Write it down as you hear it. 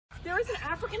is an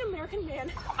African-American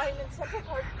man. I am in Central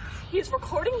Park. He is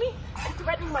recording me and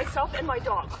threatening myself and my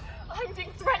dog. I'm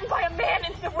being threatened by a man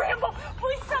in the ramble.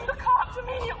 Please send the cops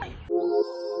immediately.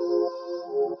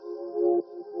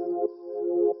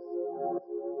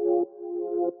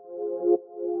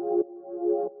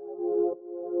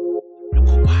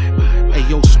 Hey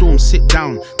yo, Storm, sit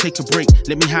down, take a break,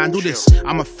 let me handle this.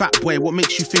 I'm a fat boy, what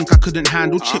makes you think I couldn't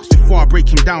handle chips before I break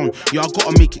him down? Yo, I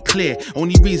gotta make it clear,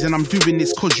 only reason I'm doing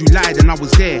this cause you lied and I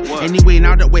was there. Anyway,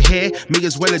 now that we're here, may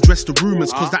as well address the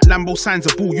rumours, cause that Lambo signs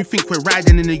a bull, you think we're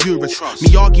riding in a Urus.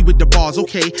 Me argue with the bars,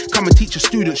 okay, come and teach a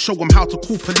student, show them how to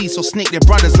call police or snake their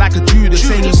brothers like a Judas.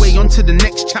 Anyway, on to the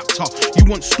next chapter, you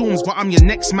want Storms but I'm your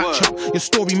next matchup. Your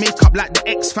story make up like the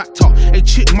X Factor. Hey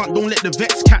chick mutt, don't let the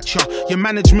vets catch ya. Your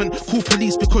management call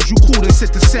police because you called and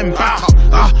said to send back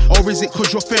up. Or is it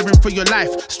cause you're fearing for your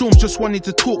life? Storms just wanted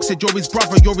to talk, said you're his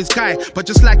brother, you're his guy. But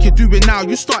just like you're doing now,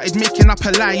 you started making up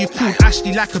a lie. You called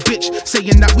Ashley like a bitch,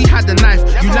 saying that we had a knife.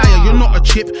 You liar, you're not a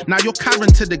chip, now you're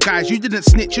Karen to the guys. You didn't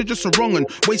snitch, you're just a wrong un,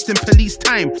 wasting police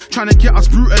time, trying to get us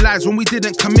brutalized when we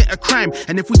didn't commit a crime.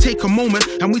 And if we take a moment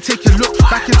and we take a look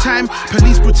back in time,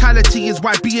 police brutality is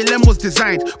why BLM was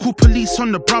designed. Call police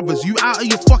on the brothers, you out of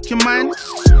your fucking mind?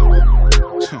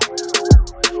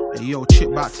 Hey yo, chip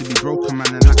about to be broken, man,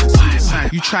 and I can see the sign.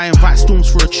 You try and invite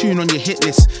Storms for a tune on your hit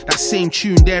list. That same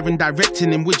tune there and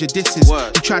directing him with your disses.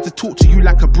 He tried to talk to you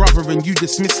like a brother and you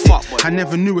dismissed it. I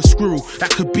never knew a squirrel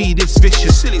that could be this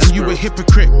vicious. And you a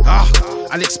hypocrite.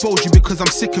 I'll expose you because I'm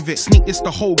sick of it. Sneak this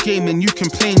the whole game and you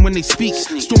complain when they speak.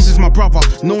 Storms is my brother,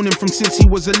 known him from since he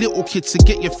was a little kid. So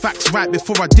get your facts right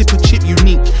before I dip a chip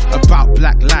unique. About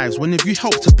black lives, when have you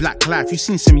helped a black life? You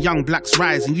seen some young blacks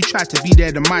rise and you tried to be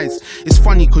their demise. It's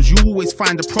funny cause you always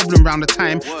find a problem round the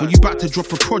time when you about to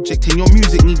drop a project and your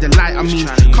music need the light. I mean,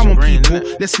 come on people,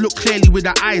 let's look clearly with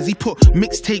our eyes. He put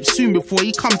mixtape soon before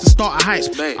he come to start a hype.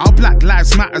 Our black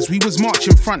lives matters, we was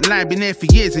marching front line, been there for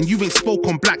years and you ain't spoke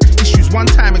on black issues one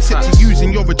time except to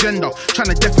using your agenda. Trying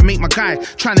to defamate my guy,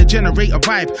 trying to generate a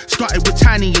vibe. Started with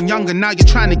Tiny and younger, now you're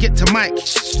trying to get to Mike.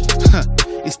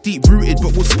 It's deep rooted,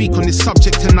 but we'll speak on this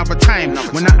subject another time.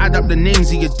 When I add up the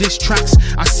names of your diss tracks,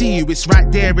 I see you, it's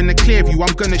right there in the clear view.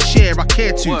 I'm gonna share, I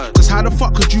care to. Cause how the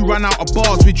fuck could you run out of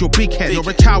bars with your big head? You're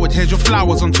a coward, here's your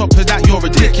flowers, on top of that you're a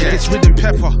dickhead. It's Ridden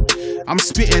Pepper, I'm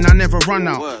spitting, I never run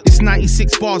out. It's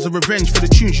 96 bars of revenge for the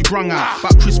tunes you brung out.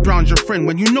 But Chris Brown's your friend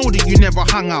when you know that you never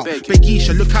hung out.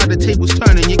 Begisha, look how the table's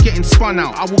turning, you're getting spun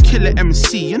out. I will kill a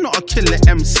MC, you're not a killer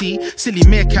MC. Silly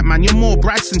meerkat man, you're more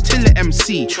Bryson Tiller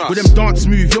MC. With them dance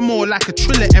moves, you're more like a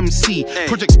Triller MC.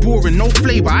 Project's boring, no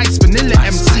flavor, ice vanilla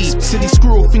MC. Silly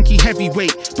squirrel think he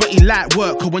heavyweight, but he light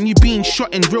work. Cause when you being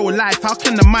shot in real life, how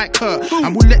can the mic hurt?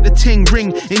 And we'll let the ting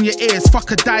ring in your ears,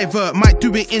 fuck a divert. Might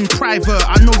do it in private,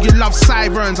 I know you love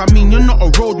sirens. I mean, you're not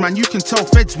a roadman, you can tell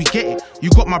feds we get it. You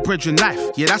got my brethren life,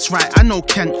 yeah that's right, I know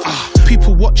Kent.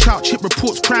 People watch out, Chip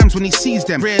reports crimes when he sees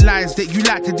them. Realise that you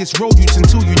like to diss road youths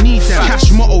until you need them.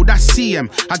 Cash motto, that's CM,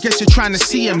 I guess you're trying to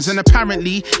see M's. And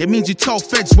apparently, it means you tell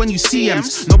feds when you see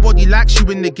M's. Nobody likes you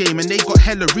in the game and they got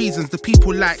hella reasons. The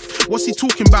people like, what's he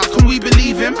talking about, can we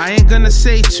believe him? I ain't gonna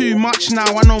say too much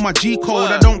now, I know my G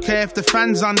code. I don't care if the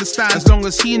fans understand, as long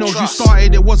as he knows you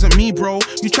started, it wasn't me bro.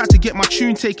 You tried to get my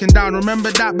tune taken down,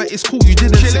 remember that, but it's cool, you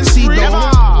didn't succeed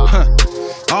though.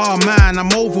 Oh man,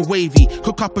 I'm over wavy.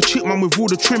 Hook up a chick man with all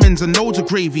the trimmings and loads of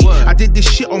gravy. I did this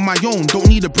shit on my own, don't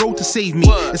need a bro to save me.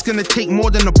 It's gonna take more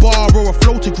than a bar or a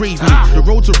flow to grave me. The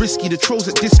roads are risky, the trolls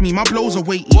that diss me, my blows are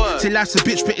weighty. Say life's a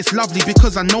bitch but it's lovely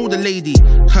because I know the lady.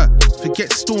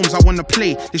 Forget Storms, I wanna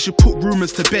play. They should put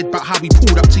rumours to bed about how we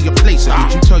pulled up to your place.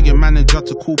 Did you tell your manager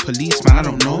to call police, man? I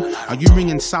don't know. Are you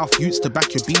ringing South Utes to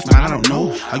back your beef, man? I don't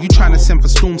know. Are you trying to send for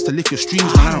Storms to lift your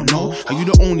streams, man? I don't know. Are you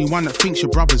the only one that thinks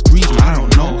your brother's grieved, man? I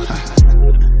don't know.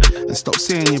 And stop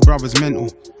saying your brother's mental.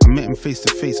 I met him face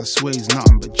to face, I swear he's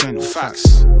nothing but gentle.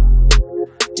 Facts.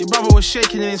 Your brother was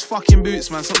shaking in his fucking boots,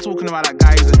 man. Stop talking about that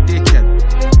guy, he's a dickhead.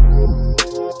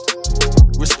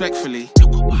 Respectfully.